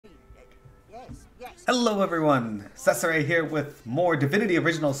Hello everyone, Cesare here with more Divinity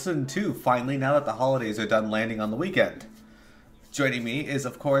Original Sin 2, finally, now that the holidays are done landing on the weekend. Joining me is,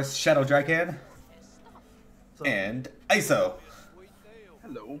 of course, Shadow Dracan and ISO.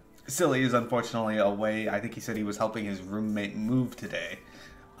 Hello. Silly is unfortunately away. I think he said he was helping his roommate move today.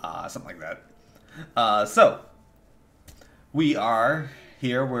 Something like that. So, we are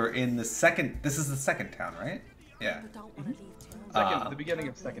here, we're in the second, this is the second town, right? Yeah. The beginning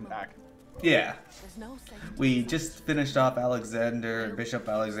of second act. Yeah. We just finished off Bishop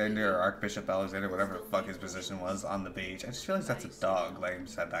Alexander, or Archbishop Alexander, whatever the fuck his position was, on the beach. I just realized that's a dog laying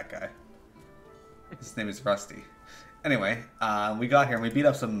beside that guy. His name is Rusty. Anyway, we got here and we beat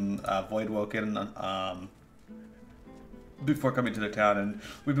up some Voidwoken before coming to the town, and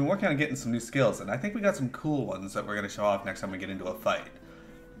we've been working on getting some new skills, and I think we got some cool ones that we're going to show off next time we get into a fight.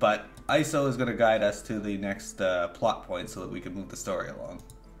 But ISO is going to guide us to the next plot point so that we can move the story along.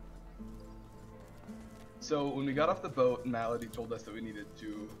 So when we got off the boat, Malady told us that we needed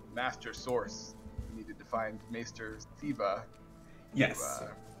to master Source. We needed to find Maester Siva. Yes. To,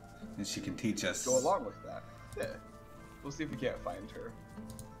 and she can teach us. Go along with that. Yeah. We'll see if we can't find her.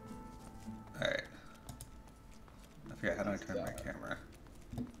 Alright. I forget, how do I turn my camera?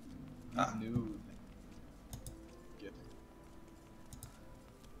 Nude. Good.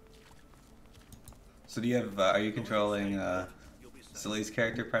 So do you have, are you controlling Silly's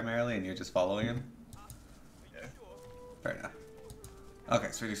character primarily and you're just following him? Yeah. Fair enough.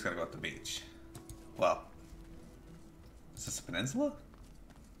 Okay, so we just gotta go up the beach. Well. Is this a peninsula?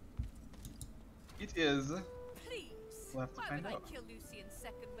 It is. Please, We'll have to find out. I kill Lucian's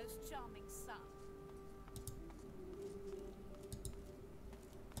second most charming son?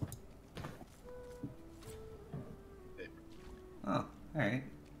 Oh, alright.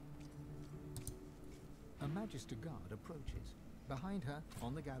 A Magister guard approaches. Behind her,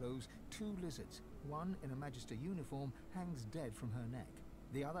 on the gallows, two lizards. One in a Magister uniform hangs dead from her neck.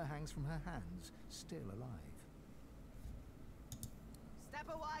 The other hangs from her hands, still alive. Step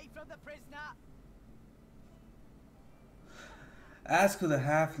away from the prisoner! Ask who the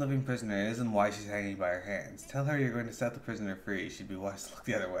half-living prisoner is and why she's hanging by her hands. Tell her you're going to set the prisoner free. She'd be wise to look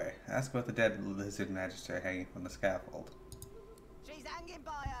the other way. Ask about the dead lizard magister hanging from the scaffold. She's hanging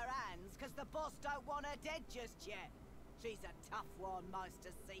by her hands because the boss don't want her dead just yet. She's a tough one,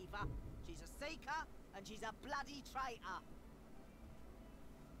 Maester Siva. She's a seeker and she's a bloody traitor.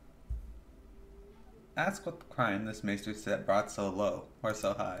 Ask what crime this maester set brought so low, or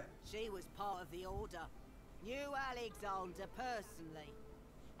so high. She was part of the order. Knew Alexander personally.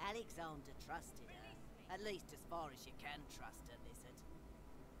 Alexander trusted her, at least as far as you can trust a lizard.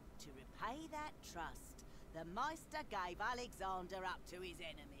 To repay that trust, the Meister gave Alexander up to his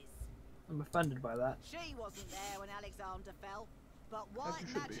enemies. I'm offended by that. She wasn't there when Alexander fell, but White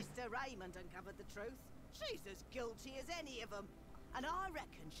Magister Raymond uncovered the truth. She's as guilty as any of them, and I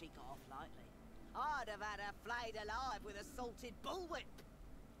reckon she got off lightly. I'd have had her flayed alive with a salted bullwhip.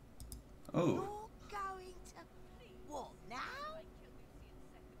 Oh. You're going to... what, now?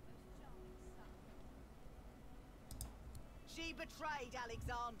 She betrayed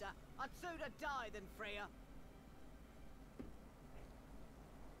Alexander. I'd sooner die than free her.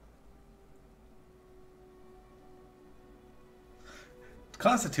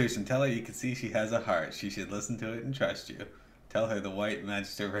 Constitution, tell her you can see she has a heart. She should listen to it and trust you. Tell her the White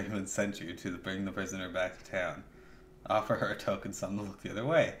Magister Raymond sent you to bring the prisoner back to town. Offer her a token, some to look the other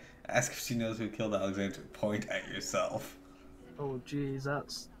way. Ask if she knows who killed Alexander. Point at yourself. Oh jeez,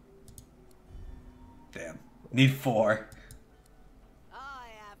 that's... Damn. Need 4. I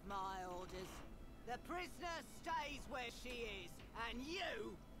have my orders. The prisoner stays where she is, and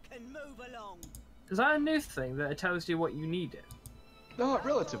you can move along. Is that a new thing that it tells you what you needed? No,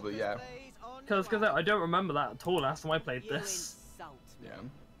 relatively, yeah. Because I don't remember that at all last time I played this. Yeah.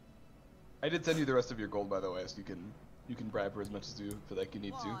 I did send you the rest of your gold, by the way, so you can bribe her as much as you feel like you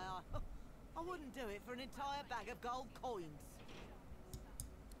need to. I wouldn't do it for an entire bag of gold coins.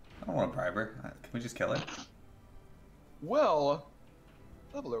 I don't want to bribe her. Can we just kill her? Well,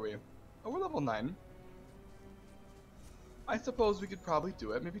 level are we? Oh, we're level 9. I suppose we could probably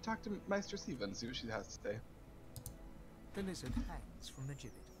do it. Maybe talk to Maester Siva and see what she has to say. The lizard hangs from the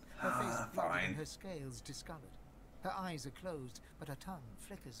gibbet. Her face bloody and her scales discolored. Her eyes are closed, but her tongue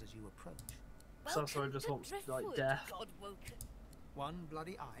flickers as you approach. So I just want, like, death. One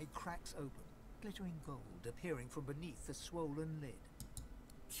bloody eye cracks open, glittering gold appearing from beneath the swollen lid.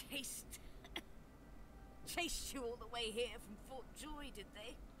 Chased you all the way here from Fort Joy, did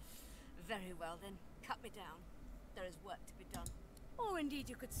they? Very well then, cut me down. There is work to be done. Or indeed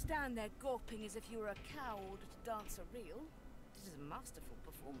you could stand there gawping as if you were a cow ordered to dance a reel. It is a masterful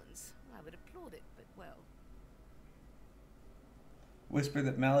performance. I would applaud it, but well. Whisper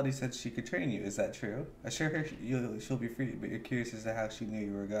that Malady said she could train you. Is that true? Assure her she'll be free, but you're curious as to how she knew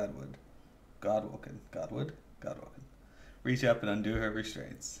you were Godwood. Godwoken. Godwood? Godwoken. Reach up and undo her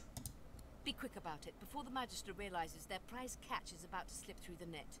restraints. Be quick about it, before the Magister realizes their prize catch is about to slip through the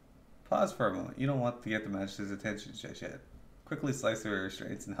net. Pause for a moment. You don't want to get the Magister's attention just yet. Quickly slice through her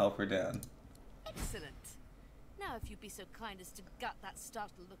restraints and help her down. Excellent. Now if you'd be so kind as to gut that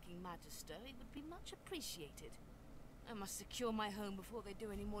startled-looking Magister, it would be much appreciated. I must secure my home before they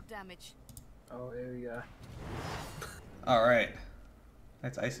do any more damage. Oh, here we go. Alright.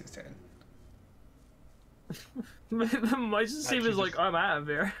 That's Isaac's turn. My Siva's like, I'm out of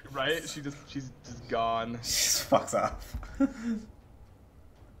here. Right? She's just gone. She just fucks off.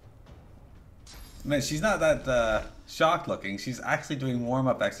 Man, she's not that shocked looking. She's actually doing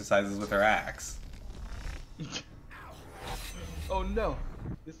warm-up exercises with her axe. Oh no.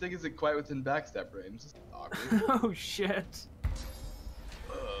 This thing isn't quite within backstab range. This is awkward. Oh shit.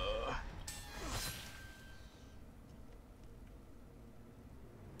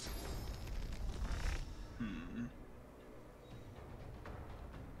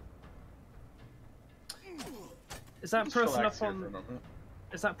 Is that Just person relax up here on? for a moment.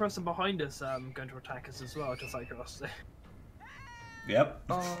 Is that person behind us going to attack us as well? Just like curiosity. Yep.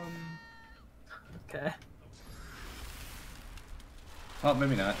 Okay. Well,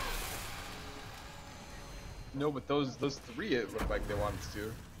 maybe not. No, but those three it looked like they wanted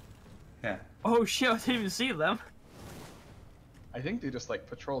to. Yeah. Oh shit! I didn't even see them. I think they just like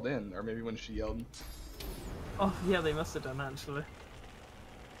patrolled in, or maybe when she yelled. Oh yeah, they must have done actually.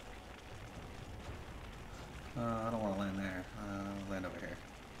 I don't want to land there. I'll land over here.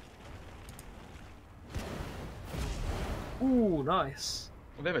 Ooh, nice.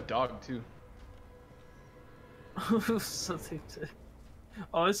 Well, they have a dog too. Something to...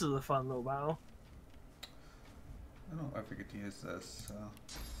 Oh, this is a fun little battle. I forget to use this, so...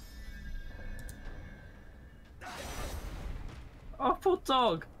 Oh, poor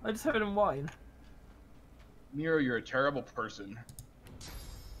dog! I just heard him whine. Miro, you're a terrible person.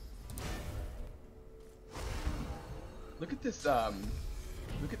 Look at this,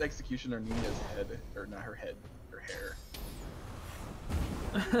 look at Executioner Nina's head, or not her head, her hair.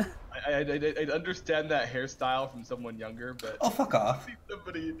 I understand that hairstyle from someone younger, but Oh, fuck off!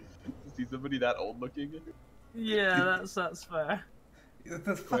 see somebody that old looking. Yeah, that's fair.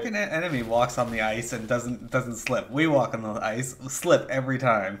 The fucking enemy walks on the ice and doesn't slip. We walk on the ice, slip every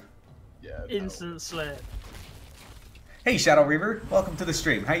time. Yeah. No. Instant slip. Hey, Shadow Reaver, welcome to the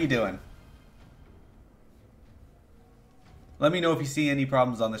stream. How you doing? Let me know if you see any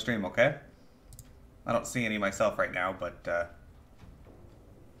problems on the stream, okay? I don't see any myself right now, but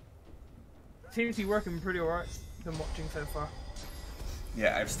Seems to be working pretty alright. Been watching so far.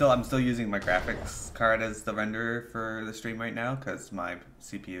 yeah, I'm still using my graphics card as the renderer for the stream right now because my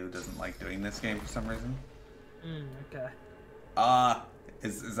CPU doesn't like doing this game for some reason. Okay.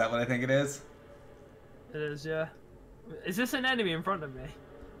 Is that what I think it is? It is, yeah. Is this an enemy in front of me?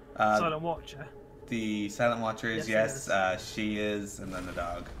 Silent Watcher. The Silent Watcher is Yes, yes, she is, and then the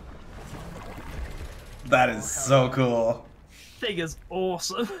dog. That is so cool. Thing is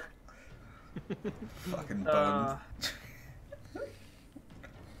awesome. Fucking bones.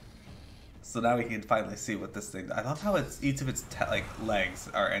 So now we can finally see what this thing. I love how each of its legs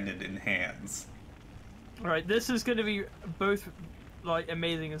are ended in hands. Alright, this is going to be both like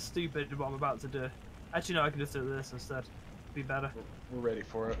amazing and stupid what I'm about to do. Actually, no, I can just do this instead. Be better. We're ready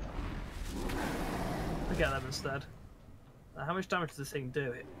for it. I'll get them instead. Now, how much damage does this thing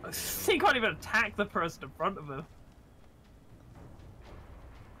do? He can't even attack the person in front of him.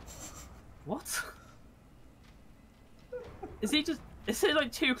 What? Is he just... Is it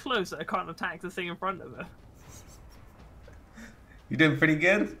like too close that I can't attack the thing in front of him? You doing pretty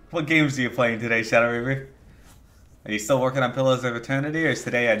good? What games are you playing today, Shadow Reaver? Are you still working on Pillars of Eternity, or is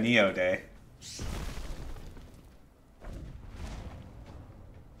today a Neo day?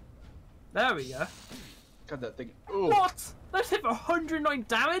 There we go. God, that thing. Ooh, What? That hit for 109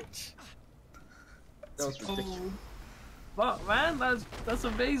 damage? that was ridiculous. Fuck, man, that's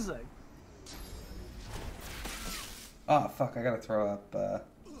amazing. Oh, fuck, I gotta throw up,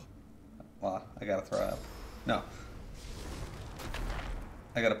 well, I gotta throw up. No.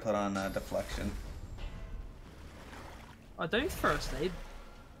 I gotta put on, deflection. I don't first aid.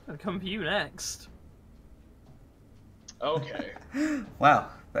 I'll come for you next. Okay. Wow,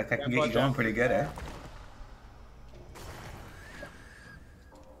 that guy can Yeah, get you watch going out. pretty good, eh?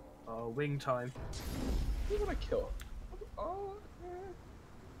 Oh, wing time. Who would I kill? Oh,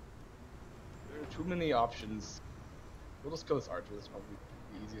 there are too many options. We'll just go this archer. That's probably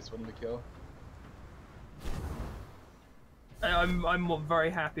the easiest one to kill. I'm very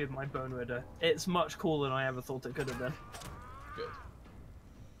happy with my Bone Ridder. It's much cooler than I ever thought it could have been. Good.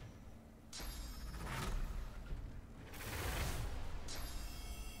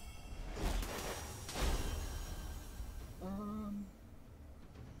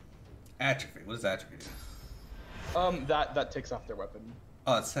 Atrophy. What does atrophy do? That takes off their weapon.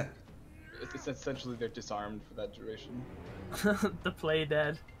 Oh, it's sick. It's essentially they're disarmed for that duration. The play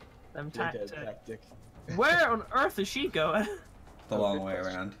dead. Them Play dead tactic. tactic. Where on earth is she going? The Oh, long good way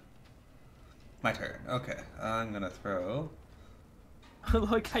question. around. My turn. Okay. I'm gonna throw. I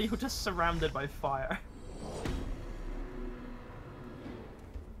like how you're just surrounded by fire.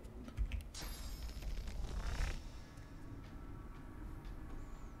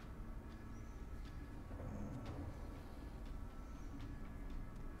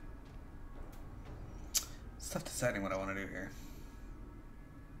 It's tough deciding what I want to do here.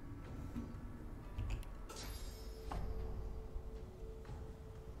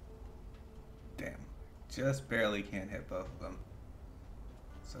 Damn. Just barely can't hit both of them.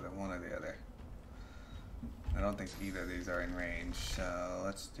 So they're one or the other. I don't think either of these are in range, so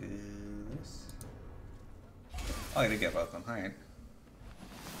let's do this. Oh, I did get both of them.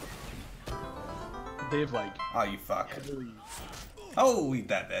 Alright. They've like. Oh, you fuck. Heavily... Oh, eat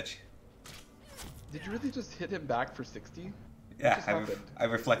that bitch. Did you really just hit him back for 60? Yeah, just happened? I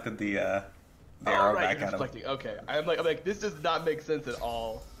reflected the arrow Oh, right, back you're at him. reflecting. Okay, I'm like, this does not make sense at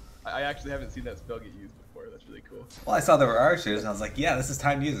all. I actually haven't seen that spell get used before. That's really cool. Well, I saw there were archers, and I was like, yeah, this is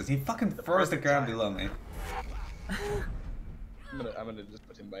time to use this. He fucking froze the perfect ground time. below me. I'm gonna just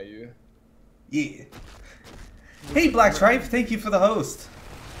put him by you. Yeah. Hey, Black Stripe, thank you for the host.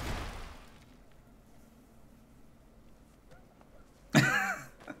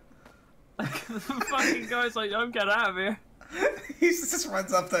 The fucking guy's like, don't get out of here. He just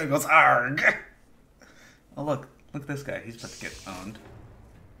runs up there and goes, arg. Oh, look at this guy. He's about to get owned.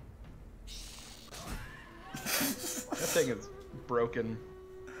 That thing is broken.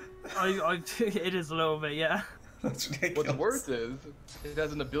 It is a little bit, yeah. That's ridiculous. What's worse is, it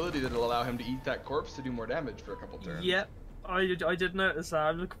has an ability that'll allow him to eat that corpse to do more damage for a couple turns. Yep, I did notice that.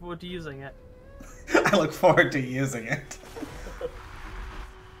 I'm looking forward to using it. I look forward to using it.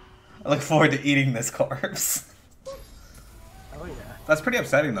 I look forward to eating this corpse. Oh yeah. That's pretty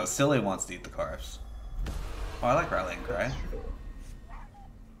upsetting, though. Silly wants to eat the corpse. Oh, I like Rallying Cry. That's true.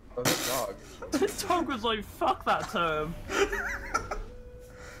 Oh, this dog. This dog was like, fuck that term.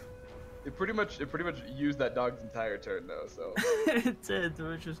 It pretty much used that dog's entire turn though, so. It did,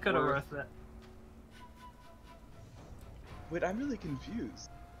 which was kind of worth it. Wait, I'm really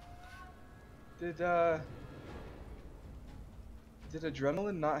confused. Did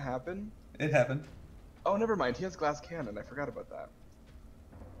adrenaline not happen? It happened. Oh, never mind. He has glass cannon. I forgot about that.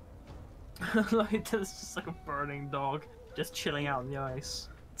 Like, there's just like a burning dog just chilling out in the ice.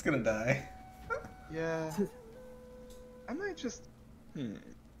 It's gonna die. Yeah. I might just. I'll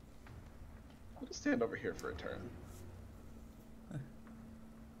just stand over here for a turn.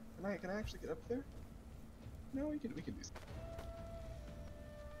 Can I actually get up there? No, we can do something.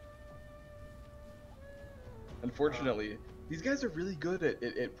 Unfortunately, these guys are really good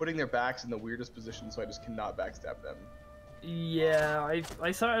at putting their backs in the weirdest positions, so I just cannot backstab them. Yeah,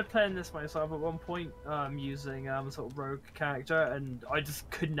 I started playing this myself at one point, using sort of rogue character, and I just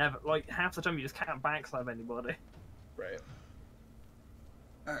could never, like, half the time you just can't backstab anybody. Right.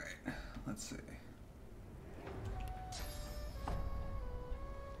 Alright, let's see.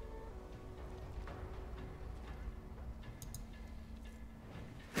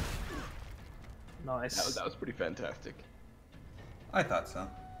 Nice. That was pretty fantastic. I thought so.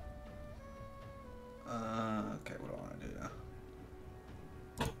 Okay, what do I want to do now?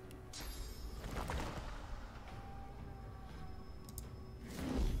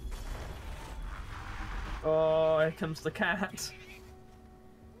 Oh, here comes the cat.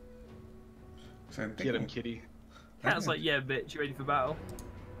 So I'm Get him, thinking- kitty. Cat's like, yeah, bitch, you ready for battle?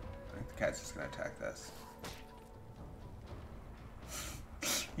 I think the cat's just gonna attack this.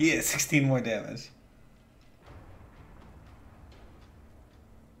 Yeah, 16 more damage.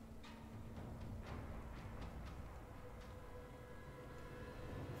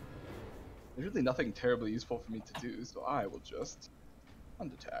 There's really nothing terribly useful for me to do, so I will just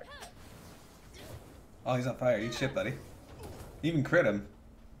attack. Oh, he's on fire. Eat shit, buddy. You even crit him.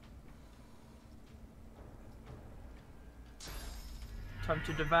 Time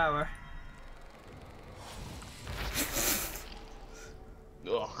to devour.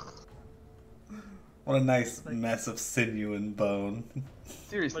 Ugh. What a nice mess of sinew and bone.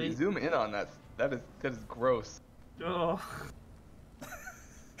 Seriously, zoom in on that. That is gross. Oh.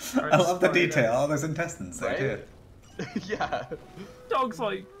 I love the detail. Oh, there's intestines there Right? too. Yeah. Dog's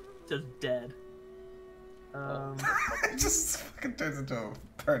like just dead. It just fucking turns into a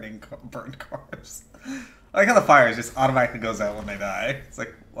burnt corpse. I like how the fire just automatically goes out when they die. It's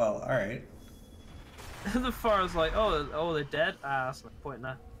like, well, alright. The fire's like, oh, they're dead? Ah, that's my point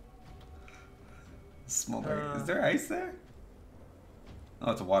now. Smoldering. Is there ice there?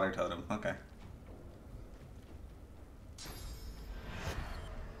 Oh, it's a water totem. Okay.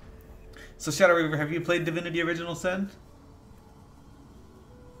 So, Shadow Reaver, have you played Divinity Original Sin?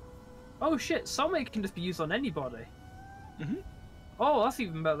 Oh shit, Soulmate can just be used on anybody. Mm-hmm. Oh, that's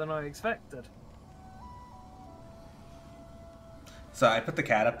even better than I expected. So I put the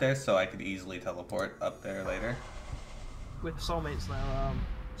cat up there so I could easily teleport up there later. With Soulmates now,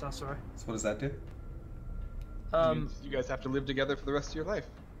 so that's right. So what does that do? You guys have to live together for the rest of your life.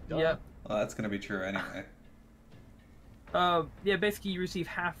 Duh. Yeah. Well, that's gonna be true anyway. Yeah, basically you receive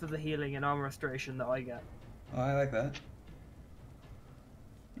half of the healing and armor restoration that I get. Oh, I like that.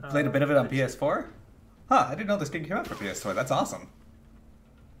 You played a bit of it on PS4? Huh, I didn't know this game came out for PS4. That's awesome.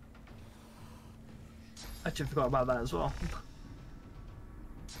 Actually, I forgot about that as well.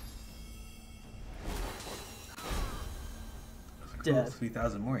 Cool, Dead.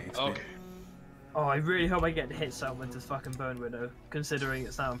 3,000 more XP. Okay. Oh, I really hope I get to hit someone with this fucking Bone Widow, considering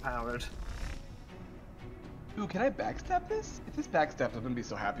it's now empowered. Ooh, can I backstab this? If this backstabs, I'm gonna be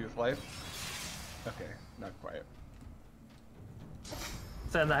so happy with life. Okay, not quite.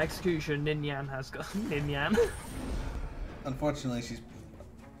 So that execution, Ninyan has got Ninyan. Unfortunately, she's...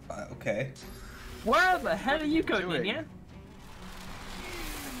 okay. Where the hell are you going, doing? Ninyan?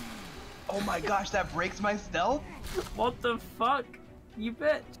 Oh my gosh, that breaks my stealth? What the fuck? You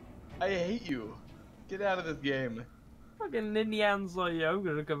bitch. I hate you. Get out of this game. Fucking Ninyan's like, yeah, I'm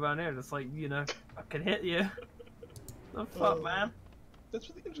gonna come down here and it's like, you know, I can hit you. The fuck, man? That's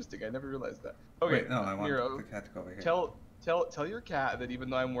really interesting. I never realized that. Okay, Wait, no, I want Miro, the cat to go over here. tell your cat that even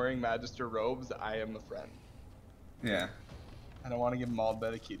though I'm wearing Magister robes, I am a friend. Yeah. I don't want to give him all by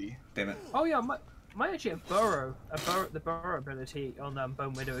the kitty. Damn it. Oh yeah, might actually have the burrow ability on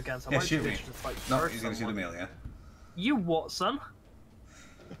Bone Widow again. So I Yeah, might shoot me. just, like, No, burrow he's gonna shoot someone. Amelia. You what, son?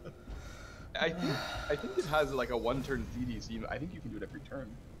 I think it has like a one-turn CD, so I think you can do it every turn.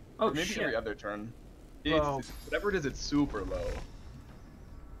 Oh Or maybe shit. every other turn. Well- Whatever it is, it's super low.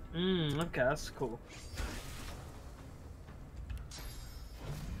 Okay, that's cool.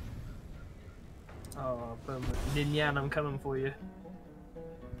 Oh, boom. Ninyan, I'm coming for you.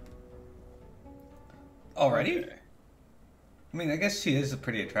 Already? Okay. I mean, I guess she is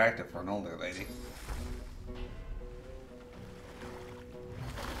pretty attractive for an older lady.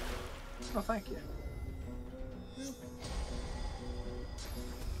 Oh, thank you.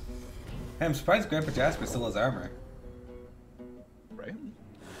 Hey, I'm surprised Grandpa Jasper still has armor. Right?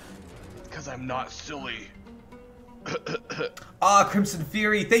 Because I'm not silly. Ah, Crimson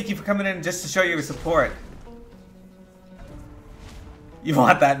Fury, thank you for coming in just to show your support. You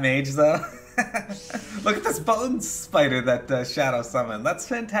want that mage, though? Look at this bone spider that Shadow summoned. That's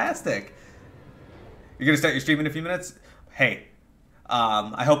fantastic. You're gonna start your stream in a few minutes? Hey,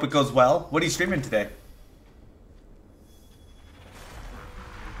 I hope it goes well. What are you streaming today?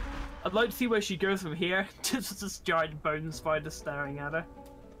 I'd like to see where she goes from here. Just this giant bone spider staring at her.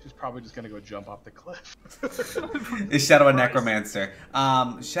 She's probably just gonna go jump off the cliff. Is Shadow a Christ. necromancer?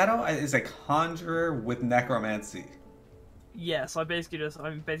 Shadow is a conjurer with necromancy. Yes, I'm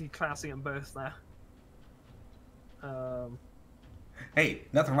basically classing them both now. Hey,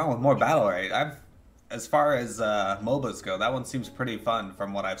 nothing wrong with more battle rate. As far as MOBAs go, that one seems pretty fun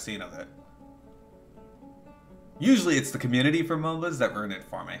from what I've seen of it. Usually it's the community for MOBAs that ruin it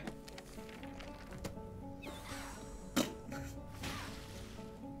for me.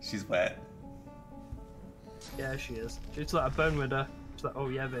 She's wet. Yeah, she is. She's like a bone with her. She's like, oh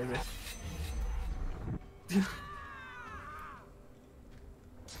yeah, baby.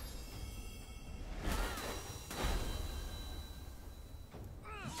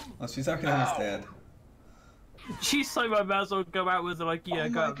 Well, she's already almost dead. She's like, I might as well go out with her, like, yeah, Oh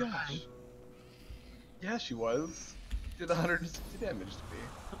go my out. gosh. Yeah, she was. Did 160 damage to me.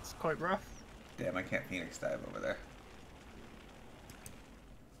 That's quite rough. Damn, I can't Phoenix dive over there.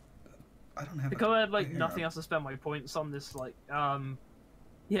 I don't have Because I had like Here you nothing go. else to spend my points on this, like,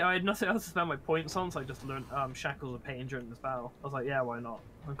 yeah, I had nothing else to spend my points on, so I just learned Shackles of Pain during this battle. I was like, yeah, why not?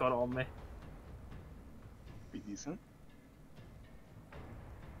 I got it on me. Be decent.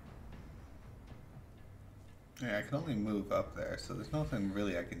 Yeah, I can only move up there, so there's nothing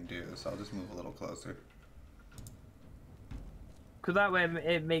really I can do, so I'll just move a little closer. Because that way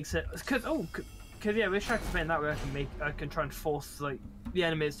it makes it. Because, Because yeah, with activating that way, I can try and force like the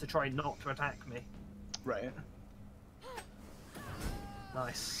enemies to try not to attack me. Right.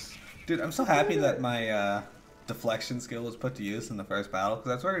 Nice. Dude, I'm so happy that my deflection skill was put to use in the first battle, because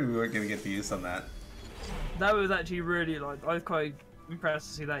that's where we weren't going to get the use on that. That was actually really I was quite impressed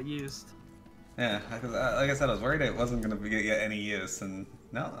to see that used. Yeah, because like I said, I was worried it wasn't going to get any use, and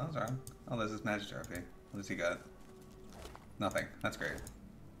no, that was wrong. Oh, there's this magic trophy. What does he got? Nothing. That's great.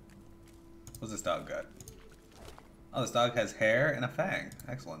 What's this dog got? Oh, this dog has hair and a fang.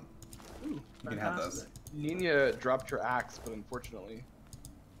 Excellent. Ooh, you can have those. Nina dropped her axe, but unfortunately,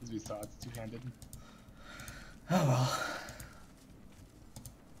 as we saw, it's two-handed. Oh well.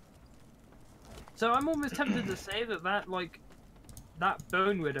 So I'm almost tempted to say that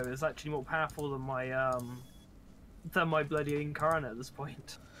Bone Widow is actually more powerful than my bloody incarnate at this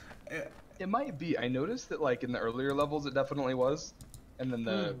point. It might be. I noticed that like in the earlier levels it definitely was, and then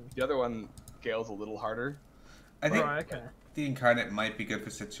the other one scales a little harder. I think the incarnate might be good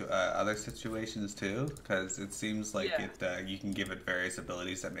for other situations too, because it seems like you can give it various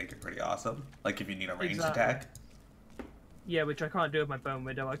abilities that make it pretty awesome. Like if you need a ranged attack. Yeah, which I can't do with my Bone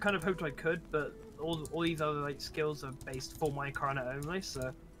Widow. I kind of hoped I could, but all these other like skills are based for my incarnate only,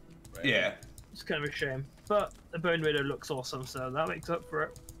 so yeah, it's kind of a shame. But the Bone Widow looks awesome, so that makes up for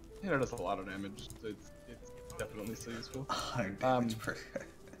it. Yeah, it does a lot of damage. It's definitely so useful. 100 damage per.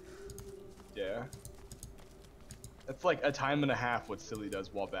 Yeah. That's like a time and a half what Silly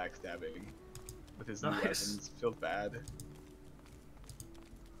does while backstabbing with his new weapons. Feels bad.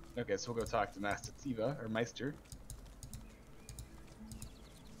 Okay, so we'll go talk to Master Siva, or Meister.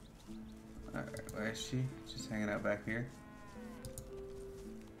 Alright, where is she? Just hanging out back here?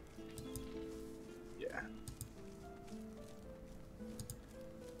 Yeah.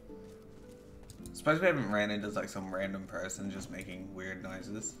 Suppose we haven't ran into like some random person just making weird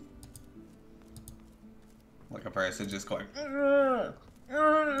noises. Like a person just going.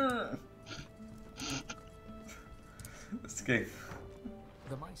 Escape.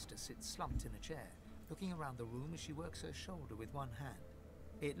 The Meister sits slumped in a chair, looking around the room as she works her shoulder with one hand.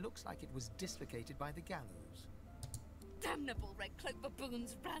 It looks like it was dislocated by the gallows. Damnable red cloak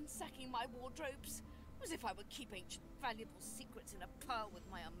baboons ransacking my wardrobes, as if I were keeping valuable secrets in a pile with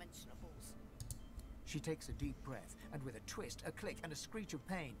my unmentionables. She takes a deep breath, and with a twist, a click, and a screech of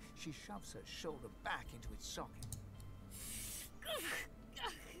pain, she shoves her shoulder back into its socket.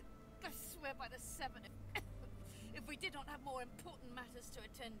 I swear by the seven, if we did not have more important matters to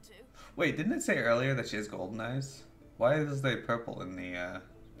attend to. Wait, didn't it say earlier that she has golden eyes? Why is they purple in the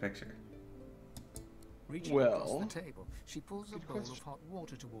picture? Reaching across the table, she pulls a bowl of hot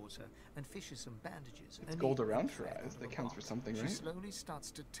water towards her and fishes some bandages. It's gold around her eyes. That counts for something, right? She slowly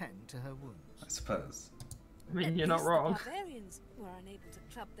starts to tend to her wounds. I suppose. I mean, you're not wrong. The barbarians were unable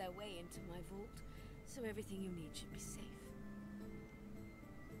to club their way into my vault, so everything you need should be safe.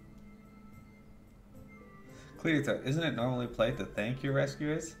 Clear throat. Isn't it normally played to thank your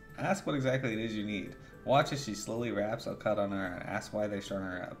rescuers? Ask what exactly it is you need. Watch as she slowly wraps a cut on her and ask why they strung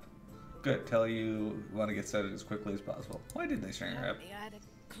her up. Good. Tell you want to get started as quickly as possible. Why did they string her up? I had a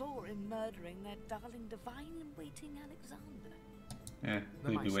claw in murdering their darling divine-in-waiting Alexander. Yeah,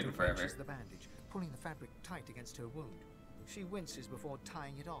 we'd be waiting forever. The bandage, pulling the fabric tight against her wound. She winces before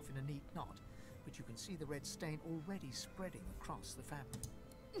tying it off in a neat knot, but you can see the red stain already spreading across the fabric.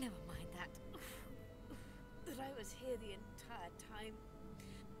 Never mind that. That I was here the entire time.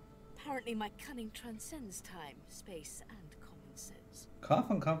 Apparently my cunning transcends time, space, and common sense.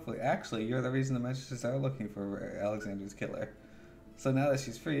 Cough and comfort. Actually, you're the reason the Magisters are looking for Alexander's killer. So now that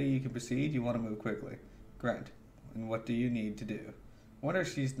she's free, you can proceed. You want to move quickly. Grunt. And what do you need to do? I wonder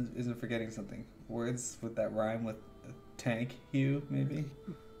if she isn't forgetting something. Words with that rhyme with tank you, maybe?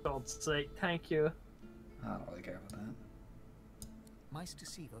 God's sake, thank you. I don't really care about that. Meister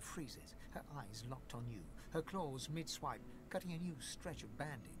Siva freezes, her eyes locked on you, her claws mid-swipe, cutting a new stretch of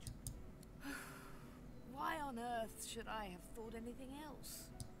bandage. Why on earth should I have thought anything else?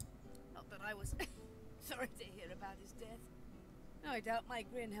 Not that I was sorry to hear about his death. I doubt my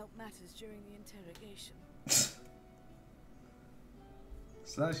grin helped matters during the interrogation.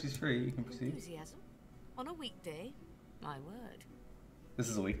 So now she's free, you can proceed. Enthusiasm? On a weekday? My word. This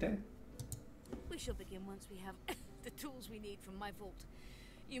is a weekday? We shall begin once we have the tools we need from my vault.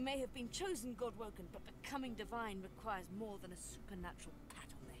 You may have been chosen Godwoken, but becoming divine requires more than a supernatural pat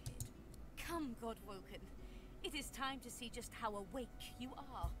on the head. Come, Godwoken. It is time to see just how awake you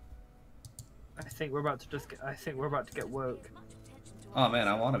are. I think we're about to get woke. Oh man,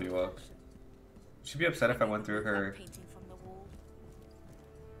 I want to be woke. She'd be upset if I went through her.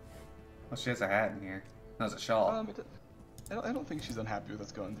 Well, she has a hat in here. No, it's a shawl. I don't think she's unhappy with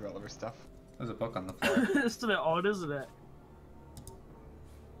us going through all of her stuff. There's a book on the floor. It's still a bit odd, isn't it?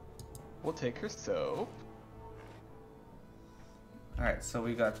 We'll take her soap. Alright, so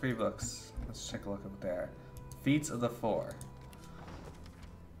we got 3 books. Let's take a look at what they are. Feats of the Four.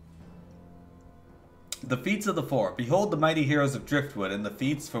 The feats of the Four. Behold the mighty heroes of Driftwood and the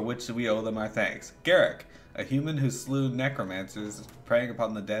feats for which we owe them our thanks. Garrick, a human who slew necromancers preying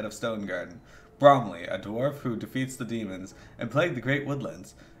upon the dead of Stonegarden. Bromley, a dwarf who defeats the demons and plagued the great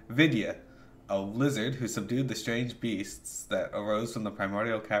woodlands. Vidya, a lizard who subdued the strange beasts that arose from the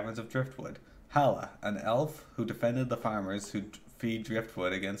primordial caverns of Driftwood. Hala, an elf who defended the farmers who feed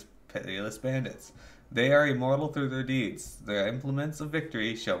Driftwood against pitiless bandits. They are immortal through their deeds. Their implements of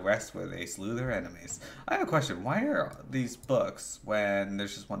victory shall rest where they slew their enemies. I have a question. Why are these books when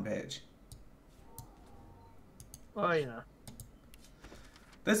there's just 1 page? Oh, yeah.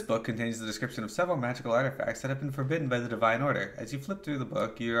 This book contains the description of several magical artifacts that have been forbidden by the Divine Order. As you flip through the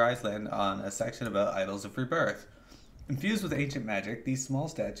book, your eyes land on a section about idols of rebirth. Infused with ancient magic, these small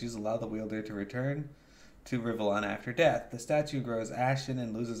statues allow the wielder to return to Rivellon after death. The statue grows ashen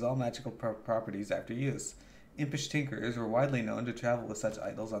and loses all magical properties after use. Impish tinkerers were widely known to travel with such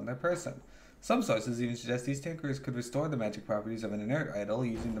idols on their person. Some sources even suggest these tinkerers could restore the magic properties of an inert idol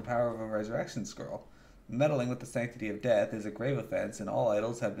using the power of a resurrection scroll. Meddling with the sanctity of death is a grave offense, and all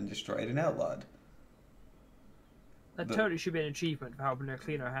idols have been destroyed and outlawed. That totally should be an achievement for helping her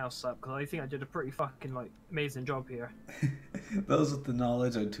clean her house up, because I think I did a pretty fucking, like, amazing job here. Those with the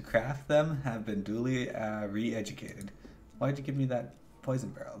knowledge to craft them have been duly re-educated. Why'd you give me that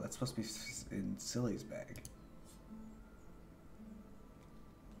poison barrel? That's supposed to be in Silly's bag.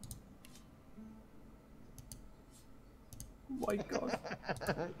 Oh my god.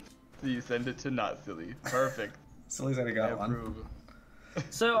 So you send it to not silly. Perfect. Silly's already got one.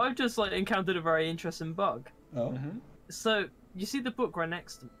 So I've just, like, encountered a very interesting bug. Oh? So, you see the book right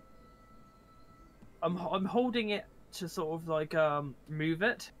next to me? I'm holding it to sort of, like, move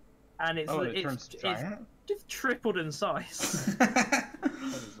it, and it's, turns giant? It's tripled in size.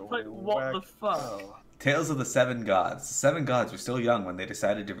 Like, what the fuck? Oh. Tales of the Seven Gods. The 7 gods were still young when they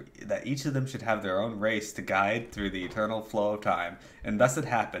decided that each of them should have their own race to guide through the eternal flow of time, and thus it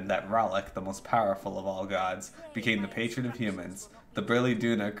happened that Rallick, the most powerful of all gods, became the patron of humans. The burly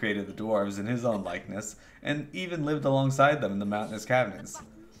Duna created the dwarves in his own likeness, and even lived alongside them in the mountainous caverns.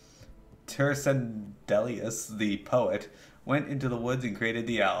 Tercendelius, the poet, went into the woods and created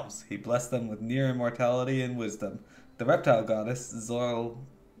the elves. He blessed them with near immortality and wisdom. The reptile goddess,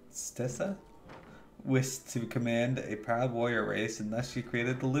 Zoroastessa, wished to command a proud warrior race, and thus she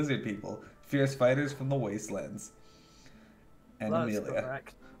created the lizard people, fierce fighters from the wastelands. And Amelia.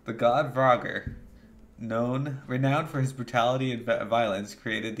 The god Vrager, renowned for his brutality and violence,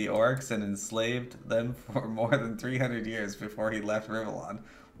 created the orcs and enslaved them for more than 300 years before he left Rivellon.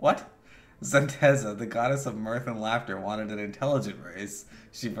 What? Zenteza, the goddess of mirth and laughter, wanted an intelligent race.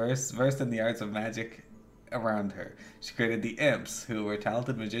 She versed in the arts of magic around her. She created the imps, who were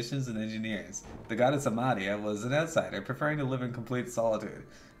talented magicians and engineers. The goddess Amadia was an outsider, preferring to live in complete solitude,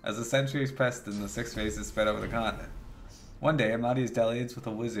 as the centuries pressed and the 6 phases spread over the continent. One day, Amadia's dalliance with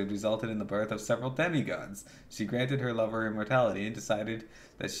a wizard resulted in the birth of several demigods. She granted her lover immortality and decided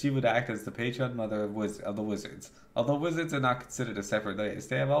that she would act as the patron mother of the wizards. Although wizards are not considered a separate race,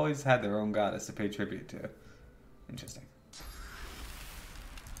 they have always had their own goddess to pay tribute to. Interesting.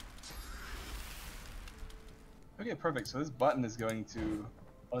 Okay, perfect. So this button is going to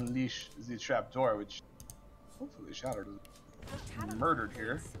unleash the trapdoor, which hopefully Shadow is murdered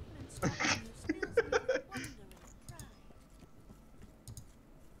here.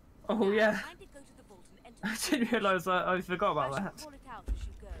 Oh yeah. I didn't realise I forgot about that.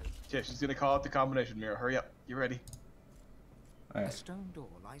 Yeah, she's gonna call out the combination, Miro. Hurry up. You ready? Right. A stone door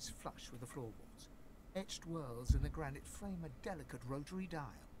lies flush with the floorboards. Etched whorls in the granite frame a delicate rotary dial.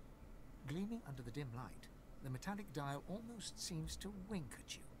 Gleaming under the dim light, the metallic dial almost seems to wink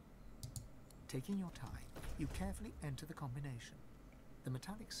at you. Taking your time, you carefully enter the combination. The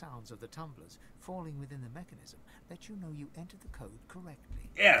metallic sounds of the tumblers falling within the mechanism let you know you entered the code correctly.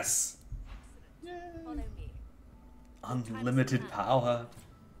 Yes! Follow me. Unlimited power.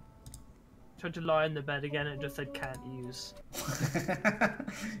 Tried to lie in the bed again and it just said can't use.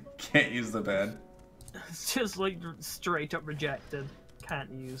 Can't use the bed. It's just like straight up rejected.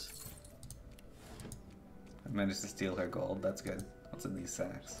 Can't use. I managed to steal her gold. That's good. What's in these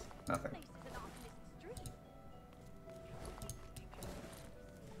sacks? Nothing.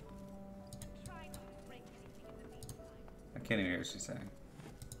 I can't even hear what she's saying.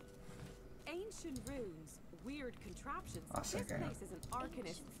 Ancient runes, weird contraptions. This place is an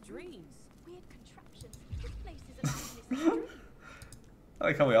arcanist's dreams. Weird contraptions. This place is an arcanist's dream. I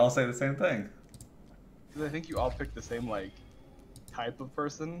like how we all say the same thing. Because I think you all picked the same, like, type of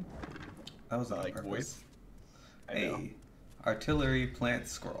person. That was on like purpose. voice. I know. Hey, artillery plant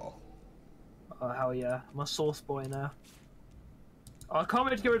scroll. Oh hell yeah, I'm a source boy now. Oh, I can't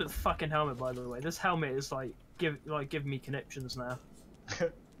wait to get rid of the fucking helmet. By the way, this helmet is like give me conniptions now.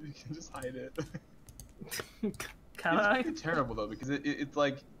 You can just hide it. Can It's I? pretty terrible though, because it's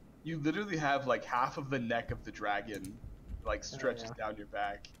like you literally have like half of the neck of the dragon, like stretches yeah. down your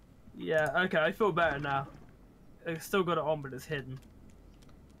back. Yeah. Okay, I feel better now. I still got it on, but it's hidden.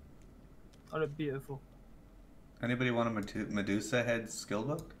 I look beautiful. Anybody want a Medusa head skill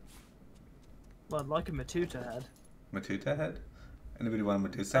book? Well, I'd like a Matuta head. Matuta head? Anybody want a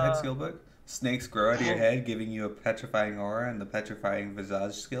Medusa head skill book? Snakes grow out of your head, giving you a petrifying aura and the petrifying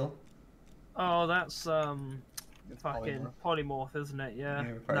visage skill. Oh, that's It's fucking polymorph, isn't it? Yeah.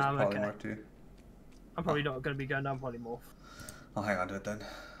 Yeah, Nah, I'm okay. polymorph too. I'm probably not going to be going down polymorph. I'll hang on to it then.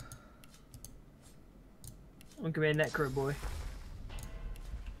 I'm going to be a necro boy.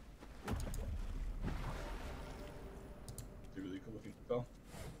 It's a really cool looking spell.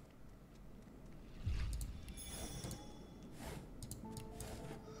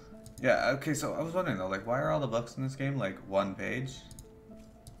 Yeah, okay, so I was wondering though, like, why are all the books in this game like one page?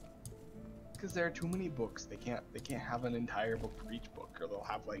 Because there are too many books. They can't have an entire book for each book, or they'll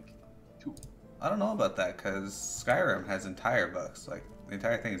have like 2. I don't know about that, because Skyrim has entire books. Like, the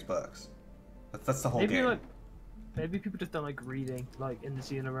entire thing is books. That's the whole Maybe game. maybe people just don't like reading, like in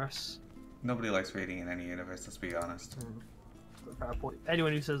this universe. Nobody likes reading in any universe, let's be honest. Fair point.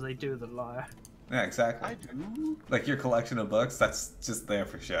 Anyone who says they do is a liar. Yeah, exactly. I do. Like, your collection of books, that's just there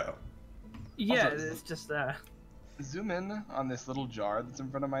for show. Yeah, Also, it's just there. Zoom in on this little jar that's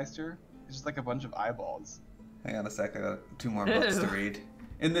in front of Meister. It's just like a bunch of eyeballs. Hang on a sec, I got 2 more books to read.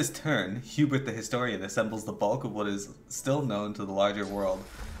 In this turn, Hubert the Historian assembles the bulk of what is still known to the larger world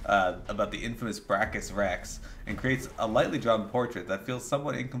about the infamous Brachus Rex, and creates a lightly drawn portrait that feels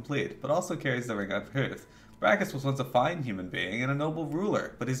somewhat incomplete, but also carries the ring of truth. Brachus was once a fine human being and a noble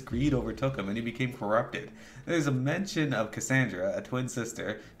ruler, but his greed overtook him and he became corrupted. There's a mention of Cassandra, a twin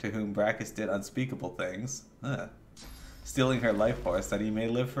sister, to whom Brachus did unspeakable things, stealing her life force that he may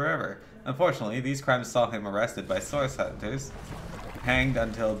live forever. Unfortunately, these crimes saw him arrested by source hunters, hanged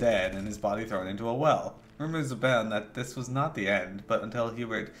until dead, and his body thrown into a well. Rumors abound that this was not the end, but until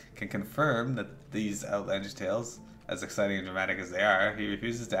Hubert can confirm that these outlandish tales, as exciting and dramatic as they are, he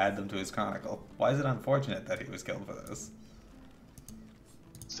refuses to add them to his chronicle. Why is it unfortunate that he was killed for this?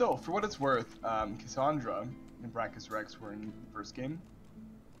 So, for what it's worth, Cassandra and Brachus Rex were in the first game,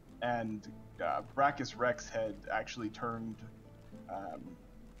 and Brachus Rex had actually turned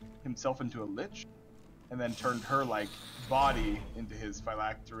himself into a lich, and then turned her like body into his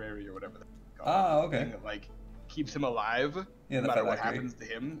phylactery or whatever. Oh, okay. Thing that like keeps him alive, Yeah, no the matter what phylactery. happens to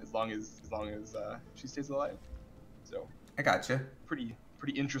him, as long as she stays alive. So I gotcha. pretty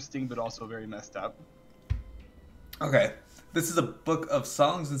interesting, but also very messed up. Okay, this is a book of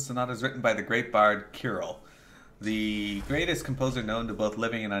songs and sonatas written by the great bard Kirill, the greatest composer known to both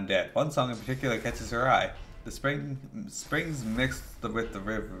living and undead. One song in particular catches her eye. The springs mixed with the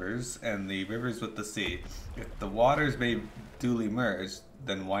rivers, and the rivers with the sea. If the waters may duly merge,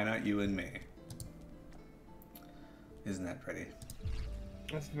 then why not you and me? Isn't that pretty?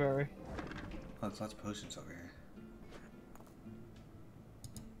 That's very. Oh, there's lots of potions over here.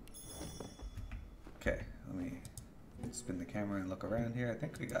 Okay, let me spin the camera and look around here. I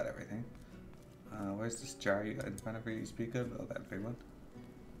think we got everything. Where's this jar you got in front of you speak of? Oh, that big one.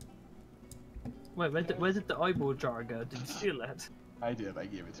 Wait, where did the eyeball jar go? Did you steal it? I did. I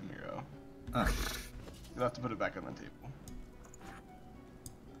gave it to Miro. Oh. You'll have to put it back on the table.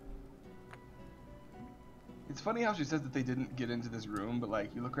 It's funny how she says that they didn't get into this room, but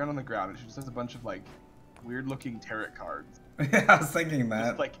like you look around on the ground and she just has a bunch of like weird-looking tarot cards. Yeah, I was thinking that.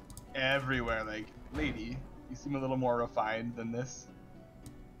 Just like everywhere. Like, lady, you seem a little more refined than this.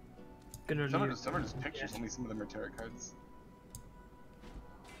 Some are just pictures. Only some of them are tarot cards.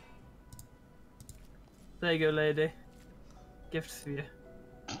 There you go, lady. Gift for you.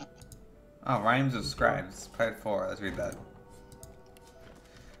 Oh, Rhymes of Scribes, part 4. Let's read that.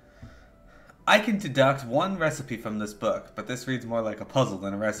 I can deduct one recipe from this book, but this reads more like a puzzle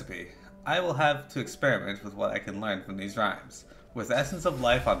than a recipe. I will have to experiment with what I can learn from these rhymes. With the essence of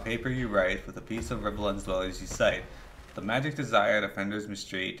life on paper you write, with a piece of Rivellon's dwellers you cite. The magic desire defenders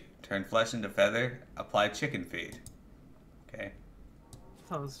mistreat, turn flesh into feather, apply chicken feed. Okay.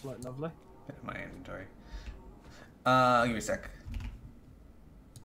 Sounds like lovely. Get in my inventory. Give me a sec.